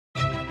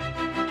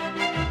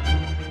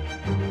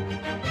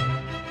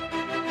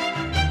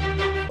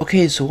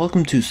Okay, so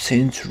welcome to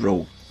Saints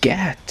Row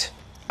Get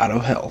Out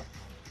of Hell.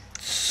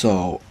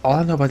 So, all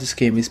I know about this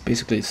game is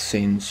basically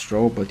Saints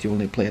Row, but you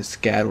only play as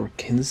Gat or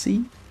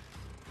Kinsey.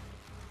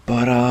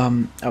 But,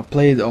 I've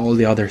played all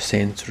the other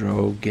Saints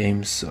Row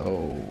games,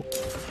 so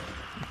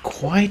I'm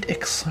quite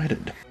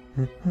excited.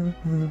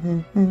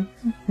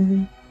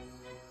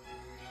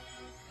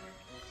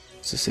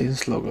 It's the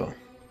Saints logo.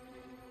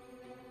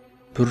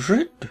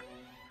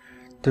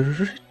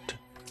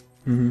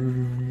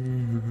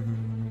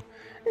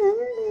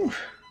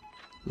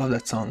 Love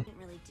that song.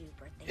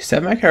 Is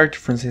that my character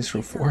from Saints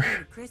Row 4?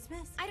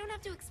 I don't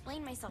have to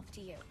explain myself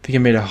to you. I think I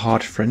made a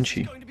hot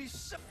Frenchie.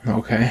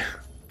 Okay.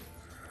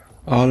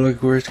 Oh,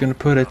 look where it's gonna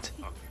put it.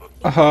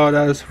 Oh,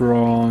 that is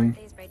wrong.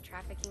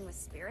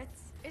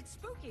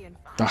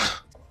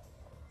 Ah.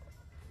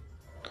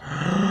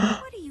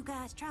 What are you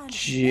guys trying to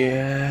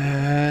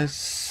Jesse.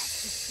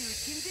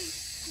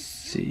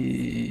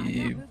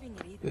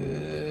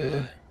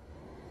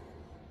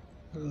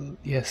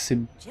 Yes.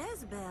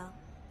 Jezebel?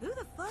 Who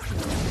the fuck?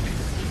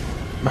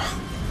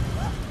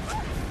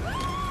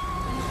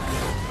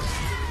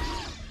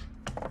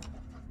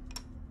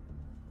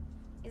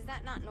 Is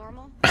that not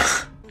normal?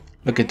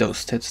 Look at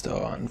those tits though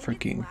on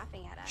freaking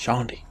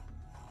Shandy.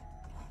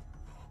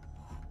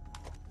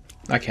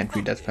 I can't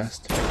read that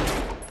fast.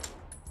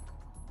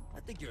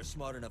 I think you're a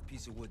smart enough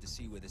piece of wood to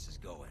see where this is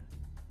going.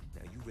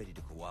 Now you ready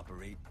to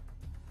cooperate?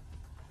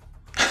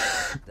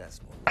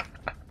 That's more.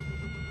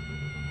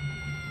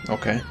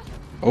 Okay.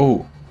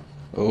 Oh.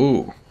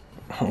 Oh.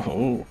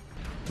 Oh.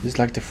 This is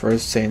like the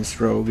first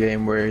Saints Row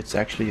game where it's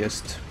actually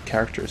just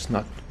characters,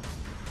 not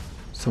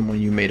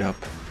someone you made up,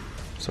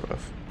 sort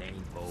of.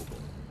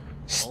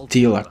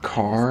 Steal a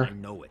car?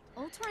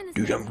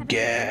 Do them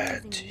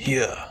get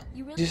here.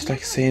 Just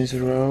like Saints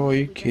Row, are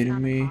you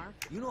kidding me?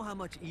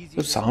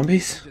 Those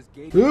zombies?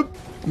 Oop.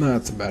 No,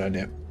 that's a bad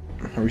idea.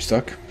 Are we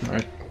stuck?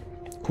 Alright.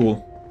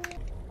 Cool.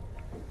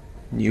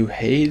 New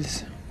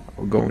haze?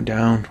 We're going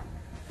down.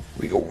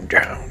 We going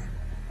down.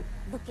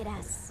 Look at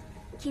us.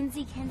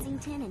 Kinsey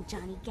Kensington and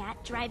Johnny Gat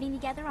driving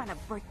together on a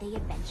birthday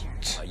adventure.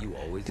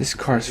 This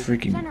car's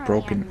freaking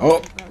broken.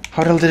 Oh!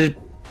 How the hell did it...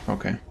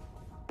 Okay.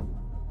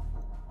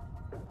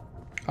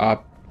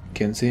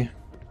 Kinsey.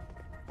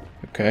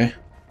 Okay.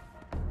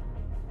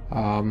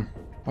 Oh,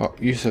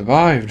 you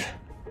survived.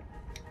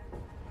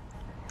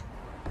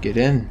 Get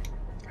in.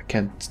 I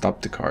can't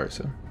stop the car,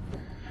 so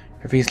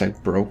everything's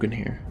like broken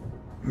here.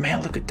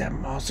 Man, look at that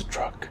monster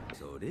truck.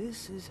 So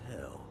this is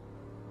hell.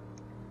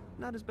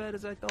 Not as bad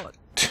as I thought.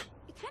 It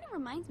kind of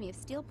reminds me of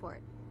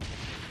Steelport.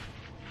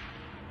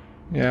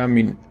 Yeah, I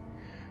mean,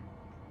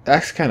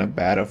 that's kind of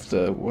bad of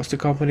the... What's the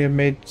company that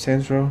made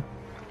Saints Row?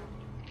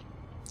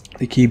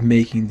 They keep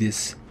making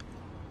this...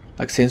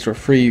 Like Saints Row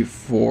 3,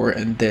 4,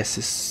 and this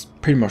is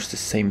pretty much the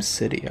same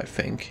city, I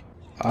think.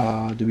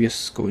 Do we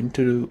just go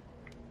into the...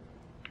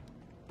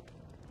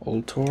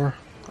 Old tour?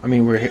 I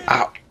mean, we're here...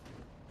 Ow!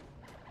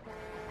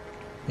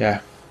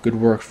 Yeah, good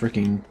work,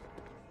 freaking...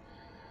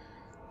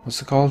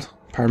 What's it called?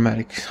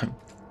 Paramedic.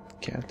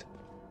 Can't.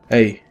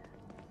 Hey.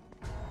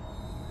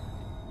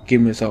 Give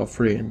me yourself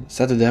free. Is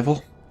that the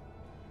devil?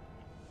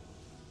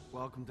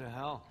 Welcome to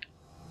hell.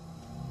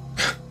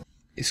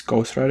 Is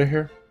Ghost Rider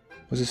here?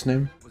 What's his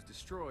name? Was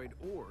destroyed,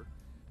 or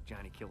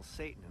Johnny kills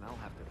Satan and I'll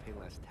have to pay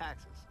less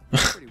taxes.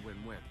 Pretty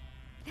win-win.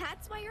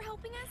 That's why you're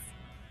helping us?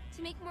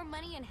 To make more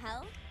money in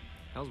hell?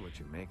 Hell's what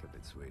you make of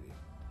it, sweetie.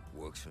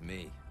 Works for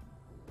me.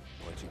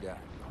 What you got?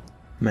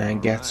 Man,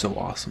 Gat's so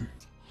awesome.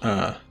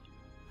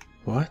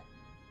 What?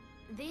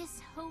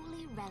 This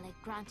holy relic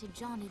granted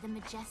Johnny the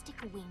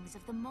majestic wings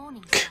of the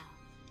morning star.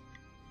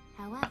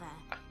 However,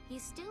 he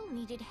still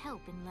needed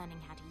help in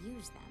learning how to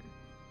use them.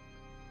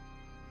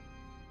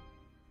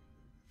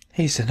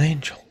 He's an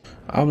angel.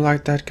 I'm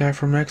like that guy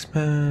from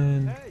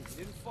X-Men. Hey, you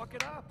didn't fuck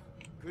it up.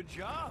 Good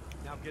job.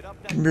 Now get up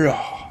that.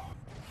 Blah.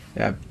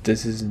 Yeah,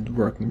 this isn't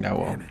working that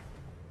well.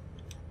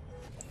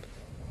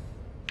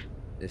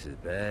 This is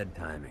bad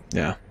timing.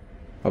 Yeah.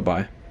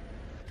 Bye-bye.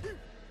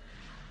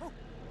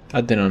 I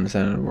didn't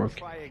understand how it worked.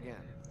 Try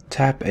again.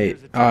 Tap 8.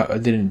 I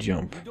didn't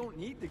jump. You don't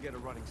need to get a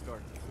running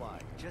start to fly.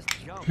 Just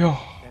jump. Yeah.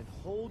 And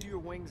hold your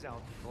wings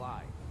out to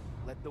fly.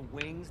 Let the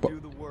wings But do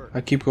the work.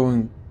 I keep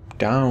going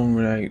down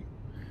when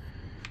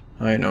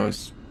I know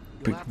it's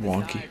big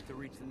wonky.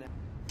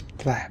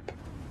 Flap.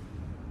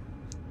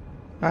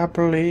 I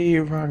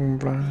believe I can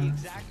fly.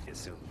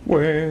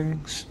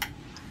 Wings.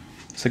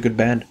 It's a good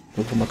band.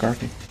 Michael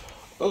McCartney.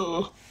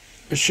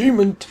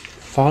 Achievement.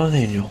 Fallen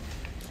Angel.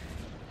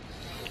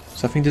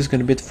 So I think this is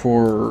gonna be it for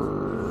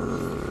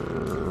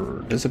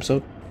this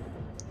episode.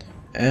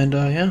 And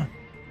yeah,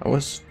 I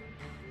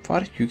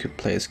thought you could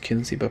play as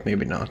Kinsey, but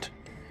maybe not.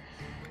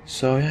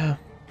 So yeah,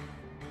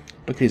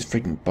 look at his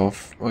freaking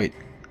buff. Wait,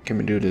 can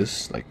we do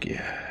this? Like,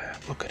 yeah,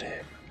 look at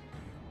it.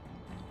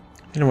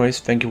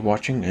 Anyways, thank you for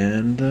watching,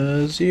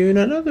 and see you in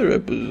another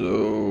episode.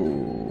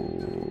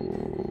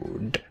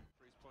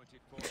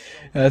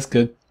 That's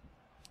good.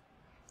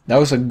 That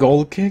was a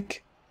goal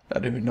kick? I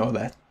didn't even know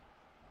that.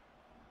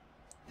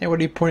 Hey, what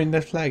are you pointing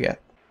that flag at?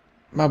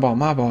 My ball,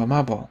 my ball,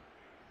 my ball.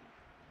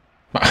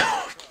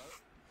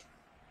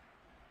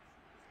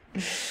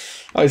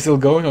 Oh, it's still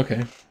going?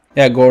 Okay.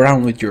 Yeah, go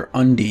around with your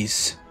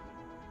undies.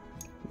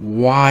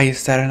 Why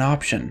is that an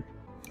option?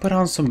 Put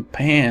on some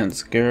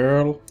pants,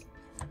 girl.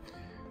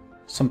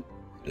 Some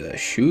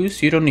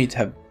shoes? You don't need to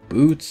have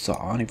boots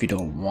on if you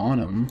don't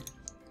want them.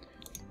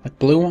 Like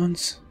blue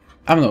ones?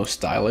 I don't know,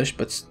 stylish,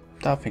 but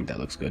I think that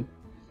looks good.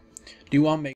 Do you want to make